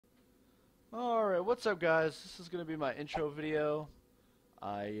Alright, what's up guys? This is going to be my intro video.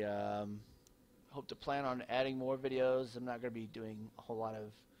 I hope to plan on adding more videos. I'm not going to be doing a whole lot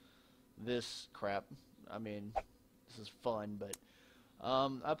of this crap. I mean, this is fun, but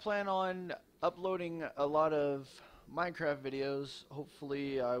I plan on uploading a lot of Minecraft videos.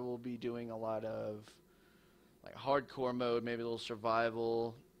 Hopefully I will be doing a lot of like hardcore mode, maybe a little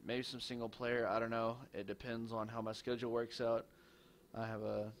survival, maybe some single player, I don't know. It depends on how my schedule works out. I have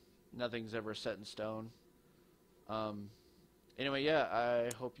a nothing's ever set in stone. Anyway, yeah, I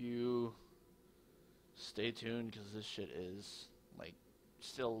hope you stay tuned because this shit is like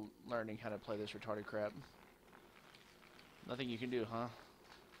still learning how to play this retarded crap. Nothing you can do, huh?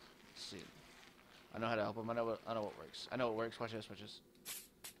 Let's see. I know how to help him. I know what works. I know what works. Watch this. Watch this.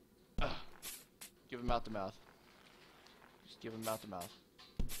 Ugh. Give him mouth to mouth. Just give him mouth to mouth.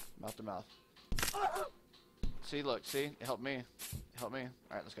 Mouth to mouth. See, look, see? It helped me. It helped me.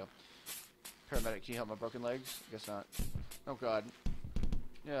 Alright, let's go. Paramedic, can you help my broken legs? Guess not. Oh god.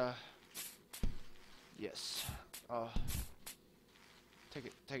 Yeah. Yes. Oh. Take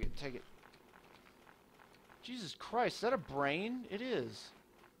it, take it, take it. Jesus Christ, is that a brain? It is.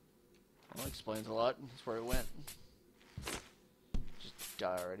 Well, that explains a lot. That's where it went. Just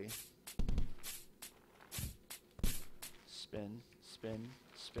die already. Spin, spin,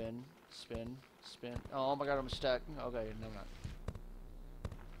 spin, spin, spin. Oh my god, I'm stuck. Okay, no, I'm not.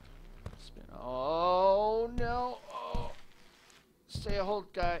 Spin. Oh no! Oh. Stay a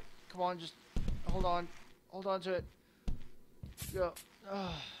hold, guy. Come on, just hold on. Hold on to it. Go.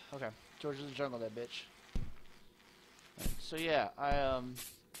 Oh. Okay. George of the Jungle, that bitch. Right, so yeah,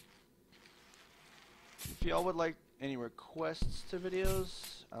 if y'all would like any requests to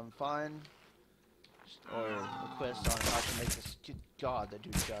videos, I'm fine. Or requests on how to make this. Good God, that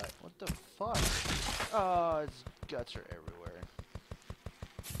dude died. What the fuck? Oh, his guts are everywhere.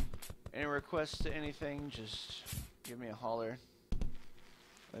 Any requests to anything, just give me a holler.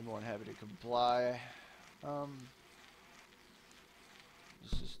 I'm more than happy to comply.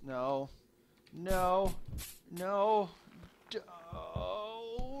 This is no, no, no,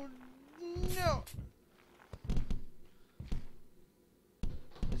 oh, no.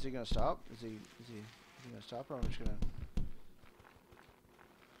 Is he gonna stop? Is he gonna stop, or I'm just gonna?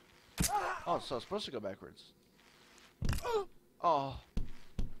 Oh, so it's supposed to go backwards. Oh.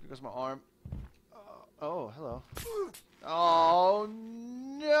 Here goes my arm. Oh, hello. Oh,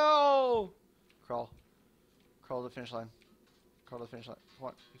 no! Crawl. Crawl to the finish line. Crawl to the finish line. Come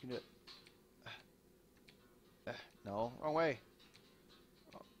on, you can do it. No, wrong way.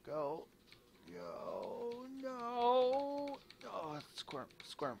 Oh, go. Go. No. Oh, squirm,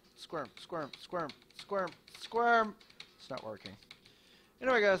 squirm, squirm, squirm, squirm, squirm, squirm. It's not working.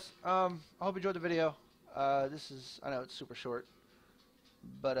 Anyway, guys, I hope you enjoyed the video. This is, I know it's super short.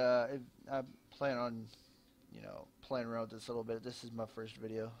 But I plan on, you know, playing around with this a little bit. This is my first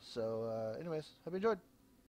video. So, anyways, hope you enjoyed.